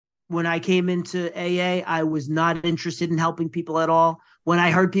When I came into AA, I was not interested in helping people at all. When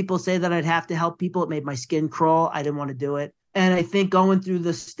I heard people say that I'd have to help people, it made my skin crawl. I didn't want to do it. And I think going through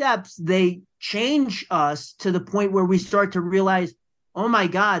the steps, they change us to the point where we start to realize, oh my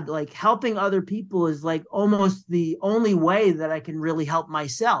God, like helping other people is like almost the only way that I can really help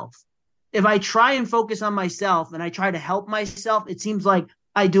myself. If I try and focus on myself and I try to help myself, it seems like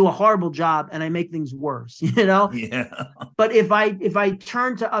I do a horrible job and I make things worse, you know? Yeah. But if I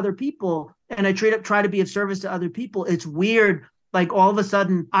turn to other people and I try to be of service to other people, it's weird. Like all of a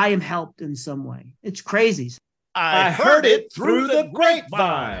sudden I am helped in some way. It's crazy. I heard it through the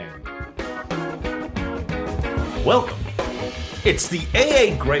grapevine. Welcome. It's the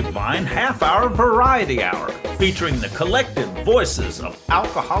AA Grapevine half-hour variety hour featuring the collective voices of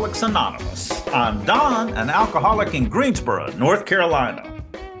Alcoholics Anonymous. I'm Don, an alcoholic in Greensboro, North Carolina.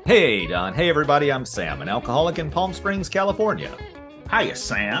 Hey, Don. Hey, everybody. I'm Sam, an alcoholic in Palm Springs, California. Hiya,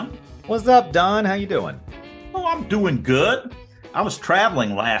 Sam. What's up, Don? How you doing? Oh, I'm doing good. I was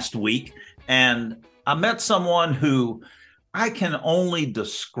traveling last week, and I met someone who I can only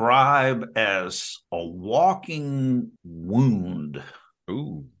describe as a walking wound.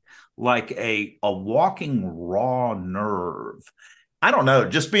 Ooh. Like a walking raw nerve. I don't know,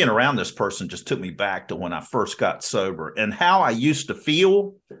 just being around this person just took me back to when I first got sober and how I used to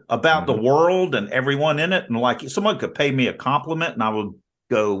feel about the world and everyone in it. And like someone could pay me a compliment and I would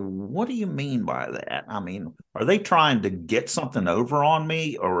go, what do you mean by that? I mean, are they trying to get something over on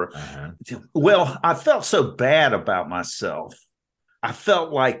me? Or, well, I felt so bad about myself. I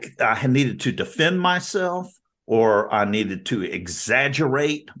felt like I needed to defend myself or I needed to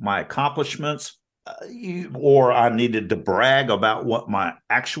exaggerate my accomplishments. Or I needed to brag about what my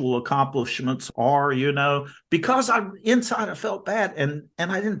actual accomplishments are, you know, because inside I felt bad and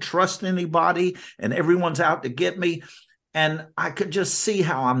I didn't trust anybody and everyone's out to get me. And I could just see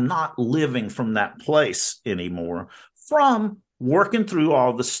how I'm not living from that place anymore, from working through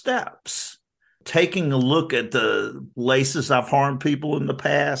all the steps, taking a look at the places I've harmed people in the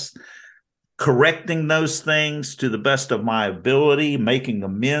past, correcting those things to the best of my ability, making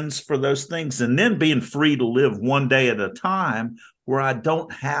amends for those things, and then being free to live one day at a time where I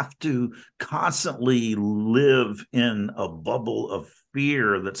don't have to constantly live in a bubble of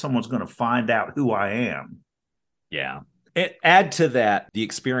fear that someone's going to find out who I am. Yeah. Add to that the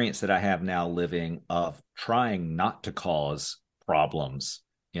experience that I have now living of trying not to cause problems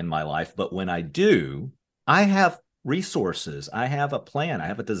in my life. But when I do, I have resources. I have a plan. I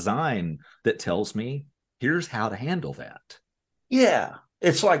have a design that tells me here's how to handle that. Yeah.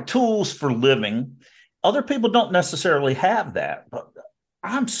 It's like tools for living. Other people don't necessarily have that, but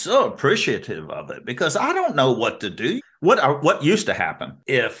I'm so appreciative of it because I don't know what to do. What used to happen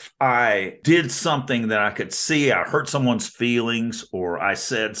if I did something that I could see I hurt someone's feelings or I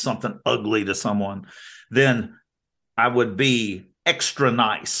said something ugly to someone, then I would be extra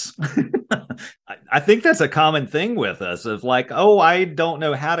nice. I think that's a common thing with us of like, oh, I don't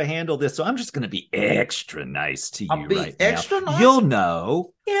know how to handle this, so I'm just going to be extra nice to you right extra now. Nice. You'll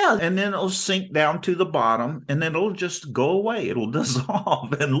know. Yeah, and then it'll sink down to the bottom and then it'll just go away. It'll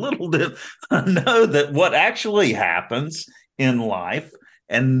dissolve. And little did I know that what actually happens in life,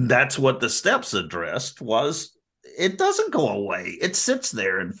 and that's what the steps addressed, was it doesn't go away. It sits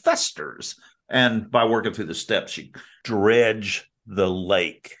there and festers. And by working through the steps, you dredge the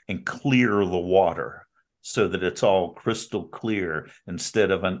lake and clear the water so that it's all crystal clear instead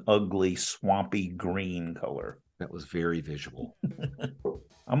of an ugly, swampy green color. That was very visual.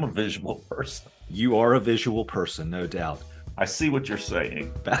 I'm a visual person. You are a visual person, no doubt. I see what you're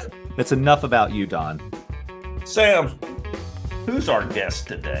saying. That's enough about you, Don. Sam, who's our guest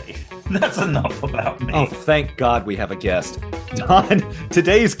today? That's enough about me. Oh, thank God we have a guest. Don,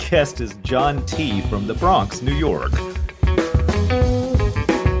 today's guest is John T. from the Bronx, New York.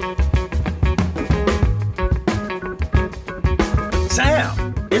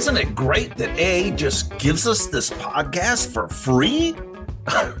 Sam, isn't it great that AA just gives us this podcast for free?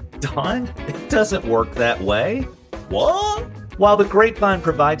 Don, it doesn't work that way. What? While the Grapevine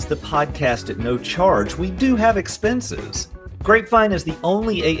provides the podcast at no charge, we do have expenses. Grapevine is the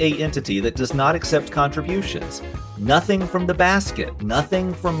only AA entity that does not accept contributions. Nothing from the basket,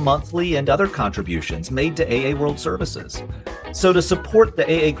 nothing from monthly and other contributions made to AA World Services. So to support the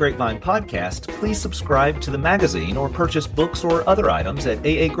AA Grapevine podcast, please subscribe to the magazine or purchase books or other items at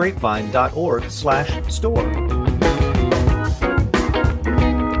aagrapevine.org/store.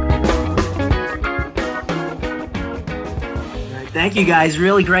 Thank you, guys.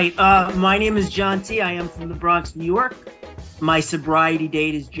 Really great. My name is John T. I am from the Bronx, New York. My sobriety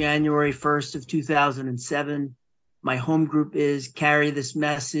date is January 1st of 2007. My home group is Carry This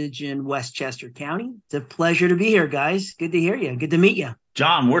Message in Westchester County. It's a pleasure to be here, guys. Good to hear you. Good to meet you.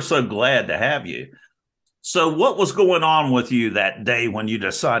 John, we're so glad to have you. So what was going on with you that day when you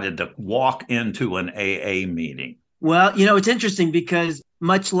decided to walk into an AA meeting? Well, it's interesting because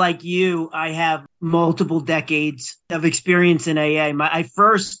much like you, I have multiple decades of experience in AA. I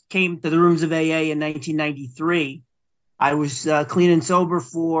first came to the rooms of AA in 1993. I was clean and sober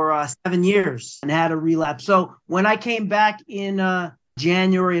for 7 years and had a relapse. So when I came back in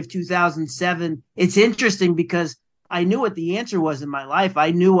January of 2007, it's interesting because I knew what the answer was in my life.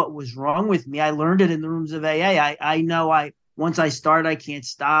 I knew what was wrong with me. I learned it in the rooms of AA. I know once I start, I can't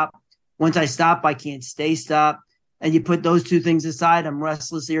stop. Once I stop, I can't stay stopped. And you put those two things aside, I'm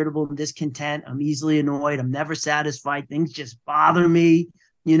restless, irritable, and discontent. I'm easily annoyed. I'm never satisfied. Things just bother me,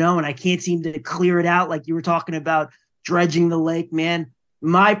 and I can't seem to clear it out like you were talking about dredging the lake, man.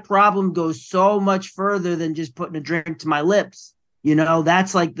 My problem goes so much further than just putting a drink to my lips.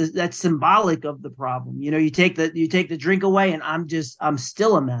 That's that's symbolic of the problem. You take the drink away and I'm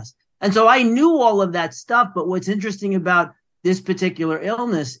still a mess. And so I knew all of that stuff. But what's interesting about this particular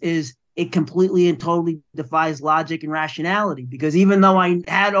illness is it completely and totally defies logic and rationality, because even though I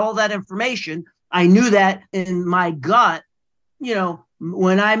had all that information, I knew that in my gut,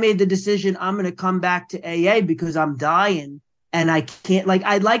 when I made the decision, I'm going to come back to AA because I'm dying and I can't,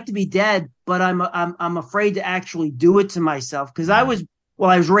 I'd like to be dead, but I'm afraid to actually do it to myself. Because I was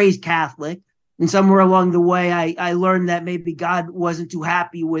raised Catholic, and somewhere along the way, I learned that maybe God wasn't too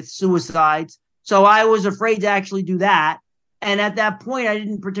happy with suicides. So I was afraid to actually do that. And at that point, I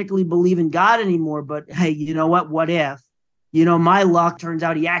didn't particularly believe in God anymore. But hey, you know what? What if? My luck turns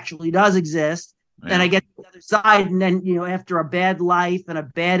out he actually does exist. Yeah. And I get to the other side. And then, after a bad life and a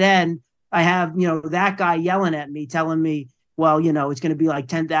bad end, I have, that guy yelling at me, telling me, well, it's going to be like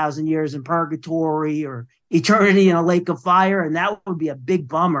 10,000 years in purgatory or eternity in a lake of fire. And that would be a big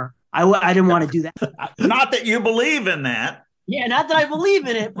bummer. I didn't want to do that. Not that you believe in that. Yeah, not that I believe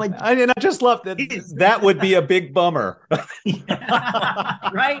in it, but I just love that. That would be a big bummer.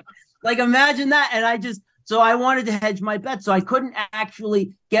 Right? Imagine that. And so I wanted to hedge my bet. So I couldn't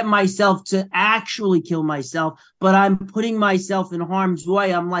actually get myself to actually kill myself, but I'm putting myself in harm's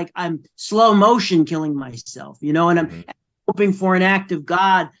way. I'm slow motion killing myself, and I'm hoping for an act of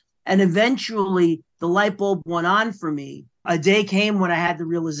God. And eventually the light bulb went on for me. A day came when I had the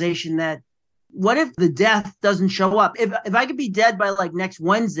realization that, what if the death doesn't show up? If I could be dead by next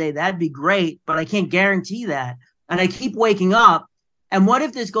Wednesday, that'd be great, but I can't guarantee that. And I keep waking up. And what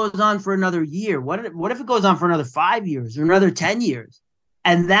if this goes on for another year? What if it goes on for another 5 years or another 10 years?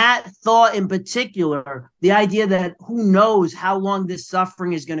 And that thought in particular, the idea that who knows how long this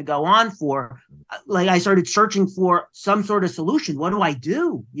suffering is going to go on for, I started searching for some sort of solution. What do I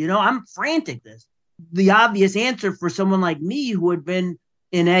do? I'm frantic. The obvious answer for someone like me who had been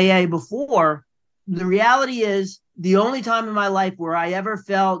in AA before, the reality is the only time in my life where I ever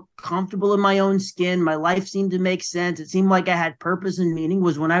felt comfortable in my own skin, my life seemed to make sense, it seemed like I had purpose and meaning,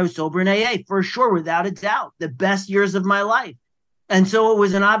 was when I was sober in AA, for sure, without a doubt, the best years of my life. And so it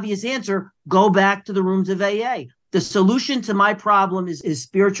was an obvious answer, go back to the rooms of AA. The solution to my problem is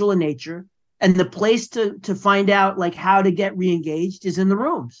spiritual in nature, and the place to find out how to get re-engaged is in the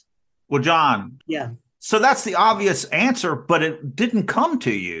rooms. Well, John. Yeah. So that's the obvious answer, but it didn't come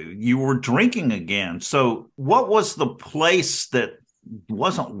to you. You were drinking again. So what was the place that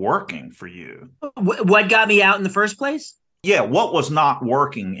wasn't working for you? What got me out in the first place? Yeah, what was not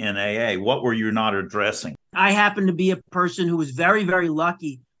working in AA? What were you not addressing? I happen to be a person who was very, very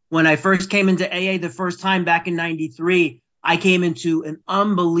lucky. When I first came into AA the first time back in 93, I came into an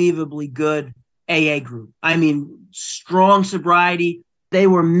unbelievably good AA group. I mean, strong sobriety. They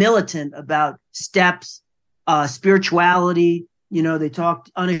were militant about steps, spirituality. They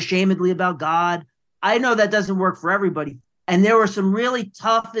talked unashamedly about God. I know that doesn't work for everybody. And there were some really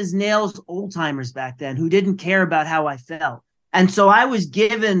tough as nails old timers back then who didn't care about how I felt. And so I was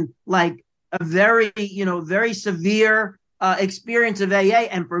given a very, very severe experience of AA.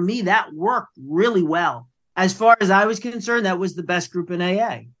 And for me, that worked really well. As far as I was concerned, that was the best group in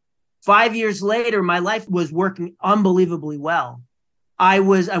AA. 5 years later, my life was working unbelievably well. I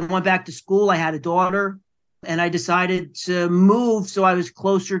went back to school. I had a daughter, and I decided to move so I was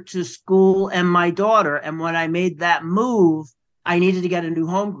closer to school and my daughter. And when I made that move, I needed to get a new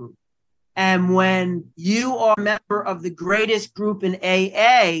home group. And when you are a member of the greatest group in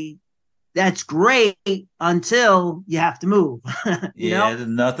AA, that's great until you have to move.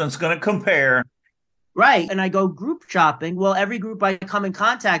 Nothing's going to compare. Right. And I go group shopping. Well, every group I come in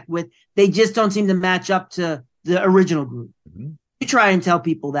contact with, they just don't seem to match up to the original group. Mm-hmm. You try and tell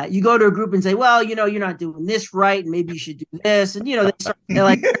people that. You go to a group and say, well, you're not doing this right, and maybe you should do this. And, they're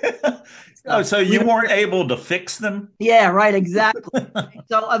like, oh, so you weren't able to fix them? Yeah, right, exactly.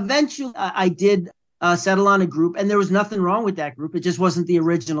 So eventually I did settle on a group, and there was nothing wrong with that group. It just wasn't the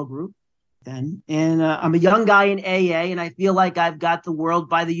original group then. And I'm a young guy in AA, and I feel like I've got the world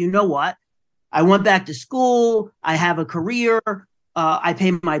by the you-know-what. I went back to school. I have a career. I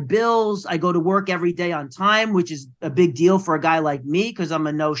pay my bills. I go to work every day on time, which is a big deal for a guy like me because I'm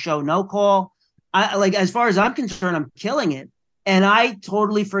a no-show, no-call. As far as I'm concerned, I'm killing it. And I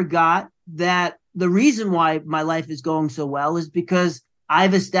totally forgot that the reason why my life is going so well is because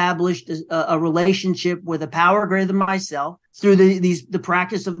I've established a relationship with a power greater than myself through the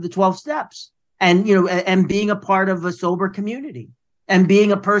practice of the 12 steps, and and being a part of a sober community, and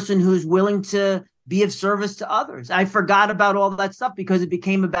being a person who's willing to be of service to others. I forgot about all that stuff because it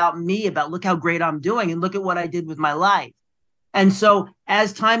became about me, about look how great I'm doing and look at what I did with my life. And so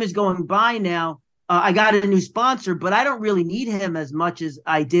as time is going by now, I got a new sponsor, but I don't really need him as much as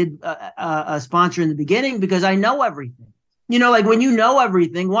I did a sponsor in the beginning because I know everything. When you know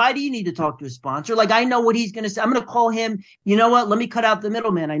everything, why do you need to talk to a sponsor? I know what he's going to say. I'm going to call him. You know what? Let me cut out the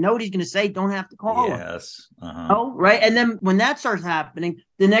middleman. I know what he's going to say. Don't have to call him. Yes. Oh, right. And then when that starts happening,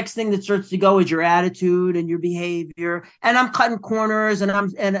 the next thing that starts to go is your attitude and your behavior. And I'm cutting corners, and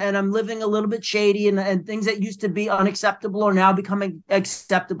I'm living a little bit shady, and things that used to be unacceptable are now becoming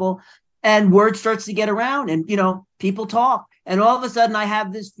acceptable. And word starts to get around, and people talk. And all of a sudden I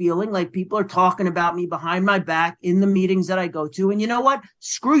have this feeling like people are talking about me behind my back in the meetings that I go to. And you know what?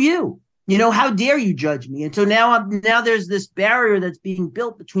 Screw you. How dare you judge me? And so now there's this barrier that's being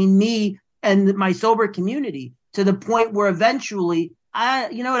built between me and my sober community to the point where eventually I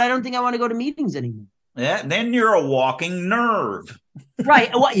don't think I want to go to meetings anymore. Yeah. Then you're a walking nerve.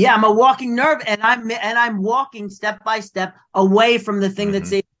 Right. Well, yeah, I'm a walking nerve, and I'm walking step by step away from the thing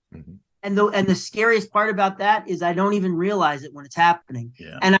that's And the scariest part about that is I don't even realize it when it's happening.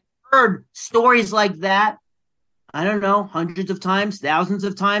 Yeah. And I've heard stories like that, I don't know, hundreds of times, thousands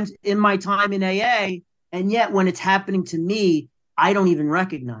of times in my time in AA. And yet when it's happening to me, I don't even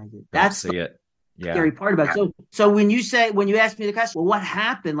recognize it. That's the scary part about it. So when you ask me the question, well, what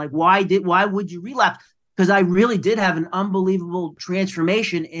happened? Why would you relapse? Because I really did have an unbelievable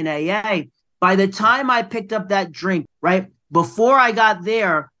transformation in AA. By the time I picked up that drink, right, before I got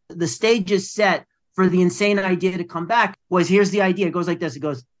there, the stage is set for the insane idea to come back. Here's the idea. It goes like this. It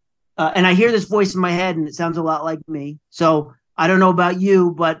goes, and I hear this voice in my head, and it sounds a lot like me. So I don't know about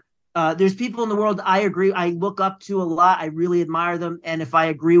you, but there's people in the world I look up to a lot. I really admire them. And if I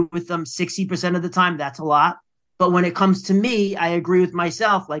agree with them 60% of the time, that's a lot. But when it comes to me, I agree with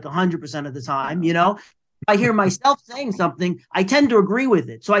myself like 100% of the time. If I hear myself saying something, I tend to agree with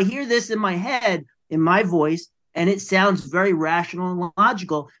it. So I hear this in my head, in my voice, and it sounds very rational and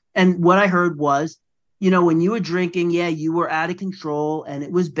logical. And what I heard was, when you were drinking, yeah, you were out of control and it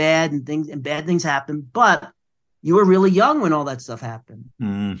was bad and bad things happened, but you were really young when all that stuff happened.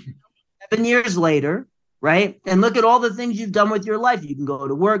 7 years later, right? And look at all the things you've done with your life. You can go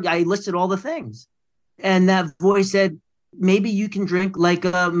to work. I listed all the things. And that voice said, maybe you can drink like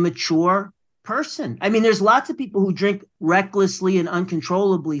a mature person. I mean, there's lots of people who drink recklessly and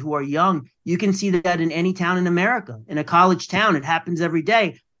uncontrollably who are young. You can see that in any town in America, in a college town. It happens every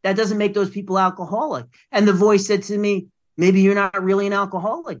day. That doesn't make those people alcoholic. And the voice said to me, maybe you're not really an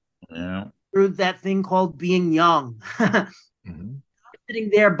alcoholic. Yeah. Through that thing called being young. Sitting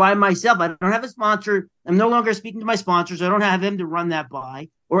there by myself. I don't have a sponsor. I'm no longer speaking to my sponsors. I don't have him to run that by,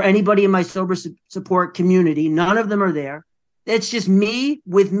 or anybody in my sober support community. None of them are there. It's just me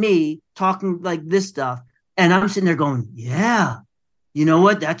with me talking like this stuff. And I'm sitting there going, yeah, you know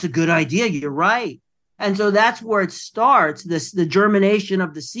what? That's a good idea. You're right. And so that's where it starts, the germination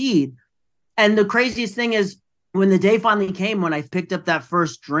of the seed. And the craziest thing is when the day finally came, when I picked up that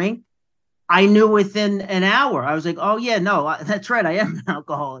first drink, I knew within an hour. I was like, oh, yeah, no, that's right. I am an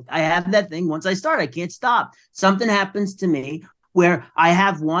alcoholic. I have that thing. Once I start, I can't stop. Something happens to me where I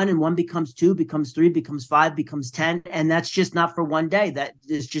have one, and one becomes 2, becomes 3, becomes 5, becomes 10. And that's just not for one day. That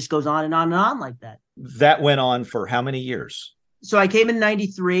just goes on and on and on like that. That went on for how many years? So I came in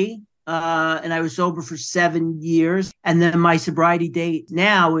 93. And I was sober for 7 years. And then my sobriety date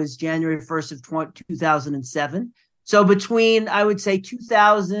now is January 1st of 2007. So between, I would say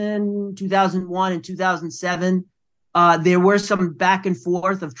 2000, 2001 and 2007, there were some back and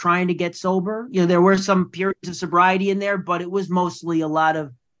forth of trying to get sober. There were some periods of sobriety in there, but it was mostly a lot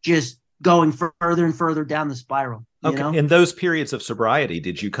of just going further and further down the spiral. Okay. In those periods of sobriety,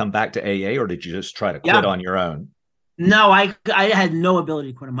 did you come back to AA, or did you just try to quit on your own? No, I had no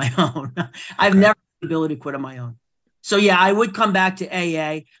ability to quit on my own. I've never had the ability to quit on my own. So yeah, I would come back to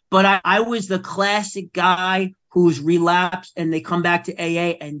AA, but I was the classic guy who's relapsed and they come back to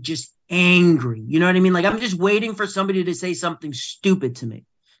AA and just angry. You know what I mean? Like I'm just waiting for somebody to say something stupid to me.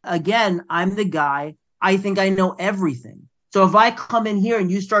 Again, I'm the guy, I think I know everything. So if I come in here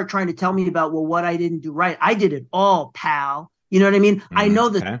and you start trying to tell me about, well, what I didn't do right, I did it all, pal. You know what I mean? I know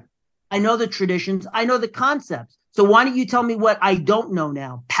I know the traditions, I know the concepts. So why don't you tell me what I don't know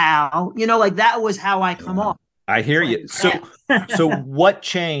now, pal? You know, like that was how I come off. I hear you. So what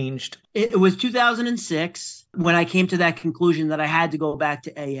changed? It was 2006 when I came to that conclusion that I had to go back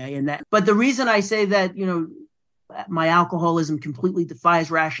to AA and that. But the reason I say that, you know, my alcoholism completely defies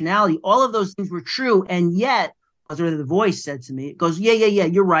rationality, all of those things were true. And yet, as the voice said to me, it goes, yeah,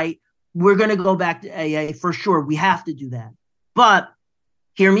 you're right. We're going to go back to AA for sure. We have to do that. But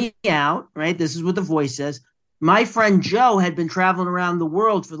hear me out, right? This is what the voice says. My friend Joe had been traveling around the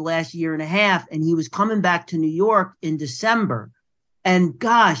world for the last year and a half, and he was coming back to New York in December. And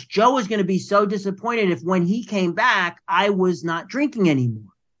gosh, Joe was going to be so disappointed if when he came back, I was not drinking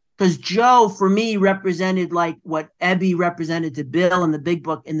anymore. Because Joe, for me, represented like what Ebby represented to Bill in the Big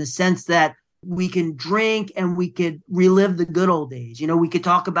Book in the sense that we can drink and we could relive the good old days. You know, we could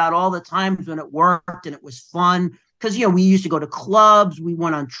talk about all the times when it worked and it was fun. Because, you know, we used to go to clubs, we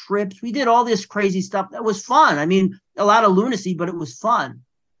went on trips, we did all this crazy stuff that was fun. I mean, a lot of lunacy, but it was fun.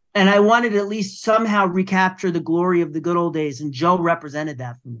 And I wanted to at least somehow recapture the glory of the good old days. And Joe represented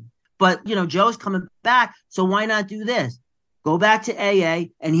that for me. But, you know, Joe's coming back. So why not do this? Go back to AA.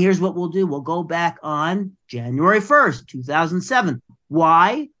 And here's what we'll do. We'll go back on January 1st, 2007.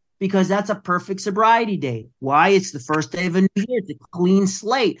 Why? Because that's a perfect sobriety date. Why? It's the first day of a new year. It's a clean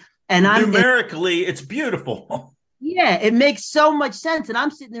slate. And numerically, it's beautiful. Yeah, it makes so much sense. And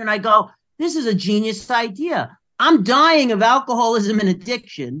I'm sitting there and I go, this is a genius idea. I'm dying of alcoholism and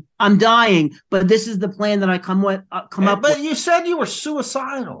addiction. I'm dying, but this is the plan that I come up with. But you said you were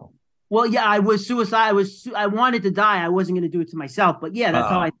suicidal. Well, yeah, I was suicidal. I wanted to die. I wasn't going to do it to myself. But yeah, that's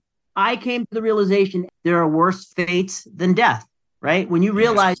how I came to the realization there are worse fates than death, right? When you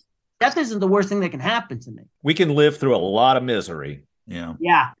realize death isn't the worst thing that can happen to me. We can live through a lot of misery. Yeah.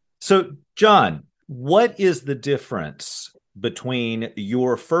 Yeah. So, John, what is the difference between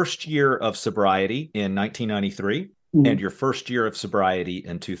your first year of sobriety in 1993 and your first year of sobriety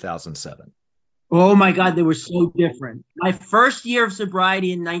in 2007? Oh my God, they were so different. My first year of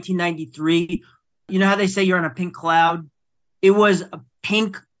sobriety in 1993, you know how they say you're on a pink cloud? It was a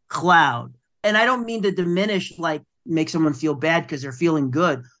pink cloud. And I don't mean to diminish, like make someone feel bad because they're feeling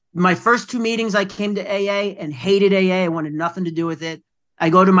good. My first two meetings, I came to AA and hated AA. I wanted nothing to do with it. I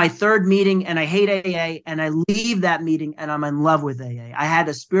go to my third meeting and I hate AA, and I leave that meeting and I'm in love with AA. I had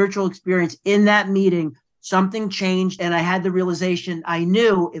a spiritual experience in that meeting. Something changed and I had the realization I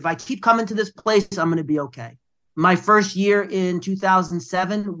knew if I keep coming to this place, I'm going to be okay. My first year in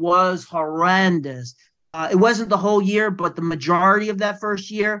 2007 was horrendous. It wasn't the whole year, but the majority of that first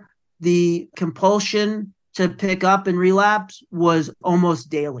year, the compulsion to pick up and relapse was almost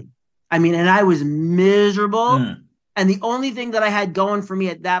daily. I mean, and I was miserable. And the only thing that I had going for me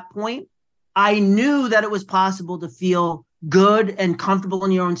at that point, I knew that it was possible to feel good and comfortable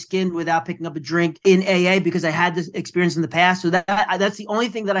in your own skin without picking up a drink in AA because I had this experience in the past. So that's the only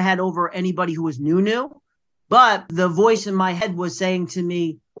thing that I had over anybody who was new. But the voice in my head was saying to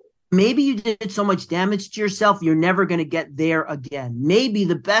me, maybe you did so much damage to yourself, you're never going to get there again. Maybe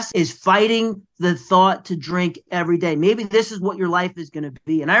the best is fighting the thought to drink every day. Maybe this is what your life is going to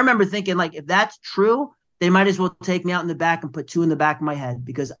be. And I remember thinking, like, if that's true, they might as well take me out in the back and put two in the back of my head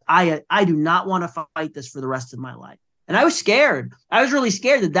because I do not want to fight this for the rest of my life. And I was scared. I was really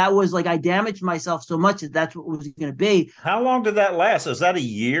scared that was like I damaged myself so much that that's what it was going to be. How long did that last? Is that a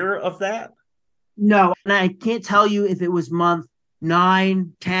year of that? No, and I can't tell you if it was month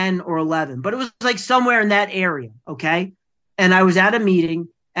 9, 10, or 11, but it was like somewhere in that area, okay? And I was at a meeting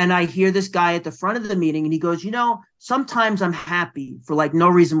and I hear this guy at the front of the meeting and he goes, you know, sometimes I'm happy for like no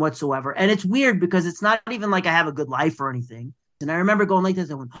reason whatsoever. And it's weird because it's not even like I have a good life or anything. And I remember going like this,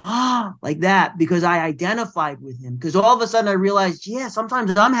 I went, like that, because I identified with him. Because all of a sudden I realized, yeah,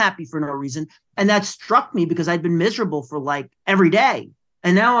 sometimes I'm happy for no reason. And that struck me because I'd been miserable for like every day.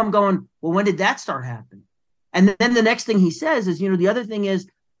 And now I'm going, well, when did that start happening? And then the next thing he says is, you know, the other thing is,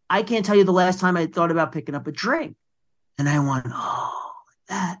 I can't tell you the last time I thought about picking up a drink. And I went, oh, like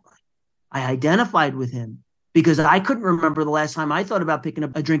that. I identified with him because I couldn't remember the last time I thought about picking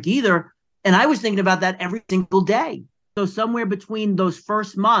up a drink either. And I was thinking about that every single day. So somewhere between those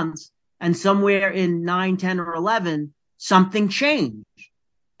first months and somewhere in 9, 10, or 11, something changed.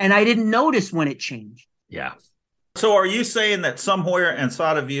 And I didn't notice when it changed. Yeah. So are you saying that somewhere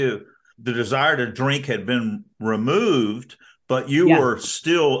inside of you, the desire to drink had been removed, but you Yeah. were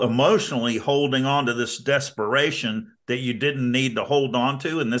still emotionally holding on to this desperation that you didn't need to hold on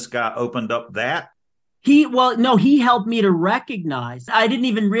to. And this guy opened up that. He helped me to recognize. I didn't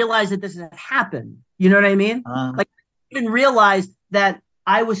even realize that this had happened. You know what I mean? Like, I didn't realize that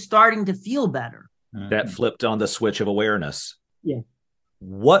I was starting to feel better. That flipped on the switch of awareness. Yeah.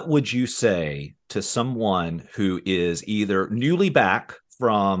 What would you say to someone who is either newly back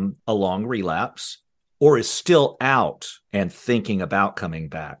from a long relapse or is still out and thinking about coming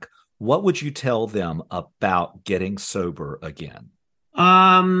back? What would you tell them about getting sober again?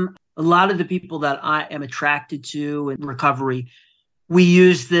 A lot of the people that I am attracted to in recovery, we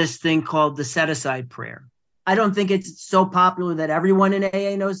use this thing called the set aside prayer. I don't think it's so popular that everyone in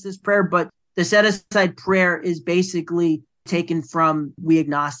AA knows this prayer, but the set aside prayer is basically taken from we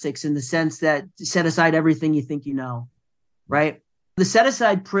agnostics in the sense that set aside everything you think you know, right? The set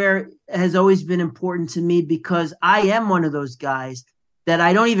aside prayer has always been important to me because I am one of those guys that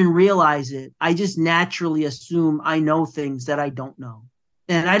I don't even realize it. I just naturally assume I know things that I don't know.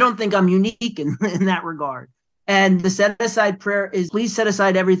 And I don't think I'm unique in that regard. And the set aside prayer is please set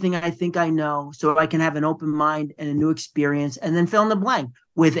aside everything I think I know so I can have an open mind and a new experience, and then fill in the blank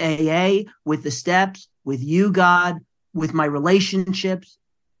with AA, with the steps, with you, God, with my relationships.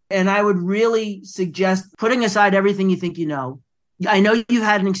 And I would really suggest putting aside everything you think you know. I know you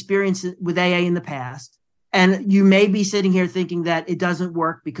had an experience with AA in the past, and you may be sitting here thinking that it doesn't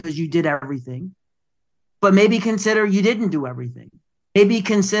work because you did everything, but maybe consider you didn't do everything. Maybe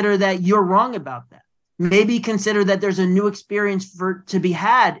consider that you're wrong about that. Maybe consider that there's a new experience to be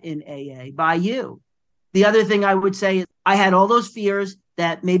had in AA by you. The other thing I would say is I had all those fears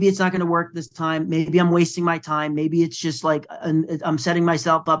that maybe it's not going to work this time. Maybe I'm wasting my time. Maybe it's just like I'm setting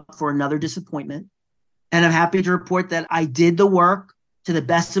myself up for another disappointment. And I'm happy to report that I did the work to the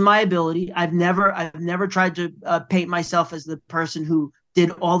best of my ability. I've never tried to paint myself as the person who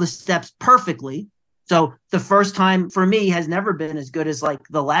did all the steps perfectly. So the first time for me has never been as good as like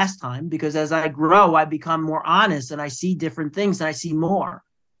the last time, because as I grow, I become more honest and I see different things and I see more.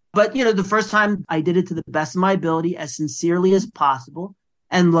 But, the first time I did it to the best of my ability, as sincerely as possible.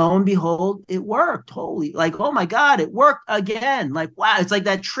 And lo and behold, it worked. Holy, like, oh my God, it worked again. Like, wow, it's like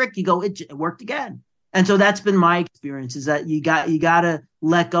that trick. You go, it worked again. And so that's been my experience, is that you got to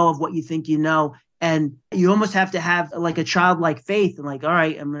let go of what you think you know. And you almost have to have like a childlike faith and like, all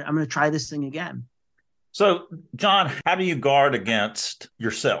right, I'm going to try this thing again. So, John, how do you guard against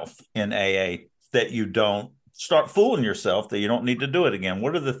yourself in AA that you don't start fooling yourself, that you don't need to do it again?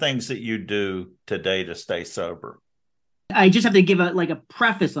 What are the things that you do today to stay sober? I just have to give a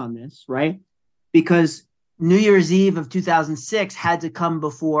preface on this, right? Because New Year's Eve of 2006 had to come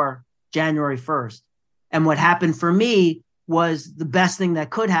before January 1st. And what happened for me was the best thing that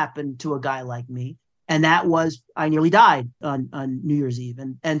could happen to a guy like me. And that was I nearly died on New Year's Eve.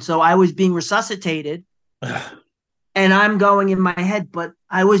 And so I was being resuscitated. And I'm going in my head, but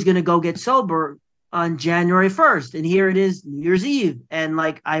I was going to go get sober on January 1st. And here it is, New Year's Eve. And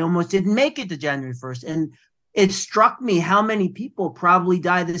like, I almost didn't make it to January 1st. And it struck me how many people probably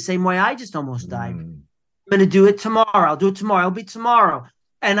died the same way I just almost died. I'm going to do it tomorrow. I'll do it tomorrow. It'll be tomorrow.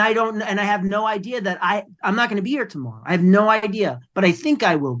 And I have no idea that I'm not going to be here tomorrow. I have no idea, but I think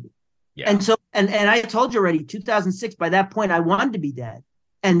I will be. Yeah. And so, and I told you already, 2006, by that point, I wanted to be dead.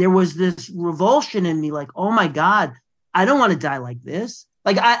 And there was this revulsion in me, like, oh my God, I don't want to die like this.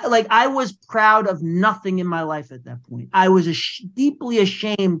 I was proud of nothing in my life at that point. I was deeply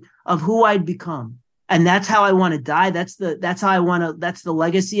ashamed of who I'd become. And that's how I want to die. That's the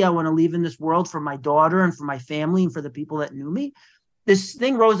legacy I want to leave in this world for my daughter and for my family and for the people that knew me. This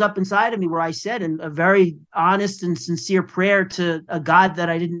thing rose up inside of me where I said in a very honest and sincere prayer to a God that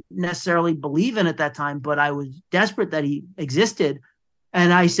I didn't necessarily believe in at that time, but I was desperate that he existed.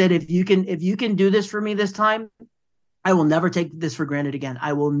 And I said, if you can do this for me this time, I will never take this for granted again.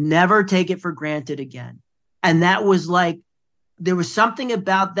 I will never take it for granted again. And that was like, there was something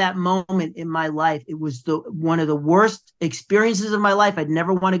about that moment in my life. It was one of the worst experiences of my life. I'd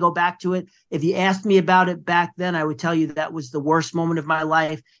never want to go back to it. If you asked me about it back then, I would tell you that was the worst moment of my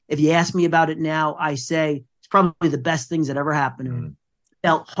life. If you ask me about it now, I say it's probably the best things that ever happened to me.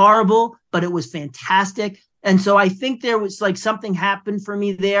 Felt horrible, but it was fantastic. And so I think there was like something happened for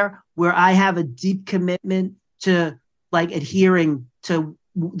me there where I have a deep commitment to like adhering to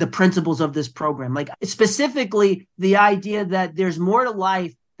the principles of this program, like specifically the idea that there's more to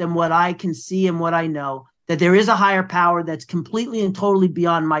life than what I can see and what I know, that there is a higher power that's completely and totally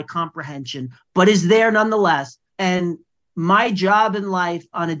beyond my comprehension, but is there nonetheless. And my job in life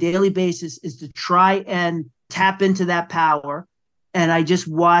on a daily basis is to try and tap into that power and I just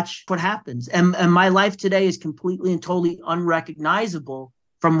watch what happens. And my life today is completely and totally unrecognizable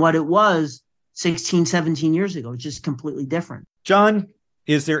from what it was 16, 17 years ago. It's just completely different. John,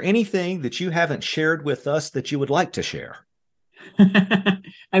 is there anything that you haven't shared with us that you would like to share?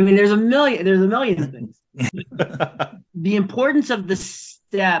 I mean, there's a million things. The importance of the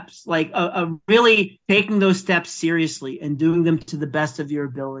steps, like really taking those steps seriously and doing them to the best of your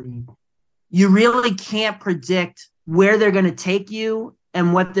ability. You really can't predict where they're going to take you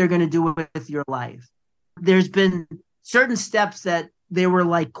and what they're going to do with your life. There's been certain steps that they were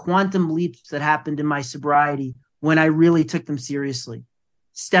like quantum leaps that happened in my sobriety when I really took them seriously.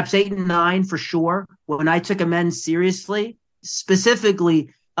 Steps 8 and 9, for sure. When I took amends seriously,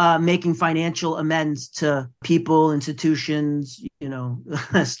 specifically making financial amends to people, institutions,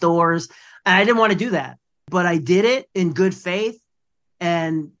 stores. And I didn't want to do that, but I did it in good faith,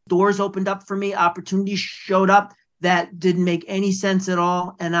 and doors opened up for me. Opportunities showed up that didn't make any sense at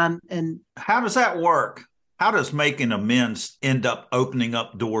all. And how does that work? How does making amends end up opening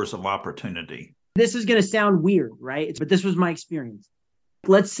up doors of opportunity? This is going to sound weird, right? But this was my experience.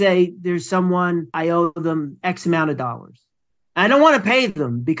 Let's say there's someone, I owe them X amount of dollars. I don't want to pay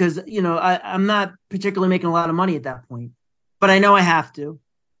them because, I'm not particularly making a lot of money at that point, but I know I have to.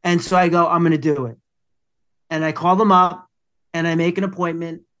 And so I go, I'm going to do it. And I call them up and I make an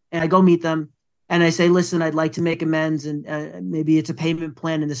appointment and I go meet them. And I say, listen, I'd like to make amends, and maybe it's a payment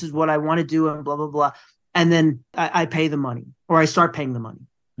plan, and this is what I want to do, and blah, blah, blah. And then I pay the money, or I start paying the money.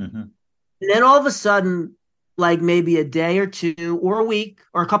 Mm-hmm. And then all of a sudden, like maybe a day or two or a week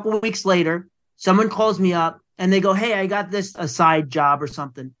or a couple of weeks later, someone calls me up and they go, hey, I got this a side job or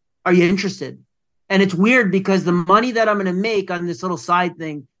something. Are you interested? And it's weird because the money that I'm going to make on this little side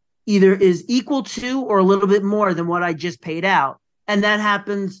thing either is equal to or a little bit more than what I just paid out. And that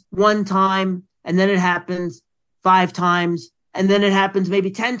happens one time, and then it happens 5 times, and then it happens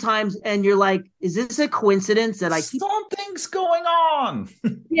maybe 10 times. And you're like, is this a coincidence that something's going on?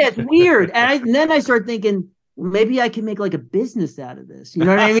 Yeah, it's weird. And then I start thinking, maybe I can make like a business out of this. You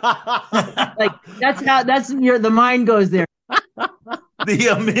know what I mean? Like the mind goes there. The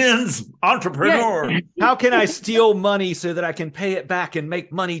amends entrepreneur. Yeah. How can I steal money so that I can pay it back and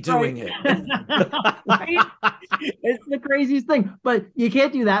make money doing it? Right? It's the craziest thing, but you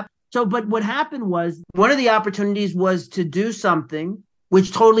can't do that. So, but what happened was one of the opportunities was to do something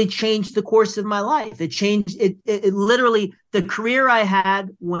which totally changed the course of my life. It changed it literally. The career I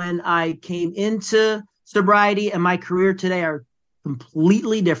had when I came into sobriety and my career today are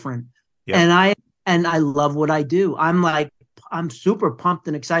completely different. Yep. And I love what I do. I'm super pumped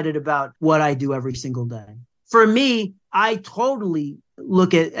and excited about what I do every single day. For me, I totally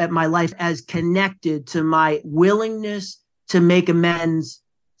look at my life as connected to my willingness to make amends,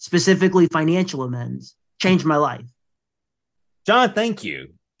 specifically financial amends, change my life. John, thank you.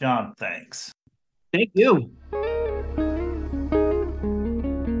 John, thanks. Thank you.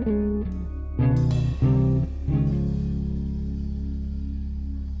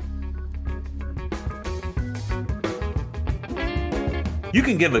 You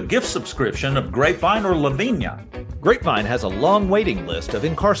can give a gift subscription of Grapevine or Lavinia. Grapevine has a long waiting list of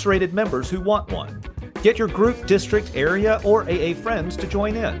incarcerated members who want one. Get your group, district, area, or AA friends to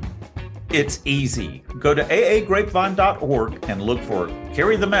join in. It's easy. Go to aagrapevine.org and look for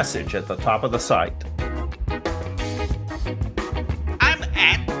Carry the Message at the top of the site. I'm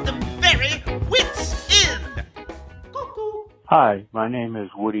at the very wit's end. Hi, my name is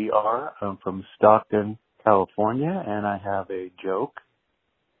Woody R. I'm from Stockton, California, and I have a joke.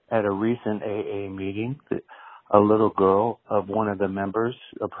 At a recent AA meeting, a little girl of one of the members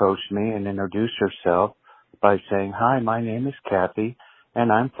approached me and introduced herself by saying, "Hi, my name is Kathy,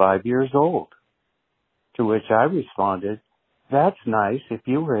 and I'm 5 years old." To which I responded, "That's nice. If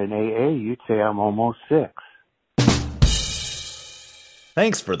you were in AA, you'd say I'm almost 6.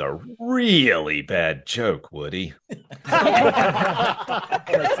 Thanks for the really bad joke, Woody.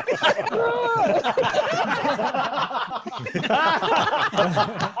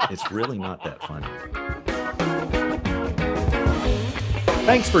 It's really not that funny.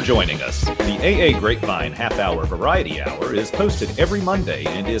 Thanks for joining us. The AA Grapevine Half Hour Variety Hour is posted every Monday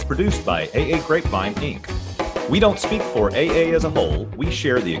and is produced by AA Grapevine, Inc. We don't speak for AA as a whole. We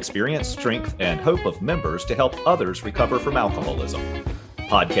share the experience, strength, and hope of members to help others recover from alcoholism.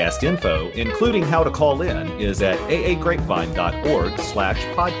 Podcast info, including how to call in, is at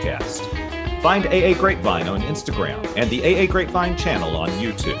aagrapevine.org/podcast. Find AA Grapevine on Instagram and the AA Grapevine channel on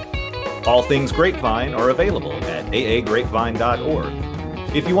YouTube. All things Grapevine are available at aagrapevine.org.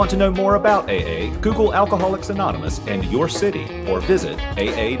 If you want to know more about AA, Google Alcoholics Anonymous and your city or visit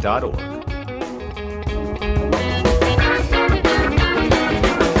aa.org.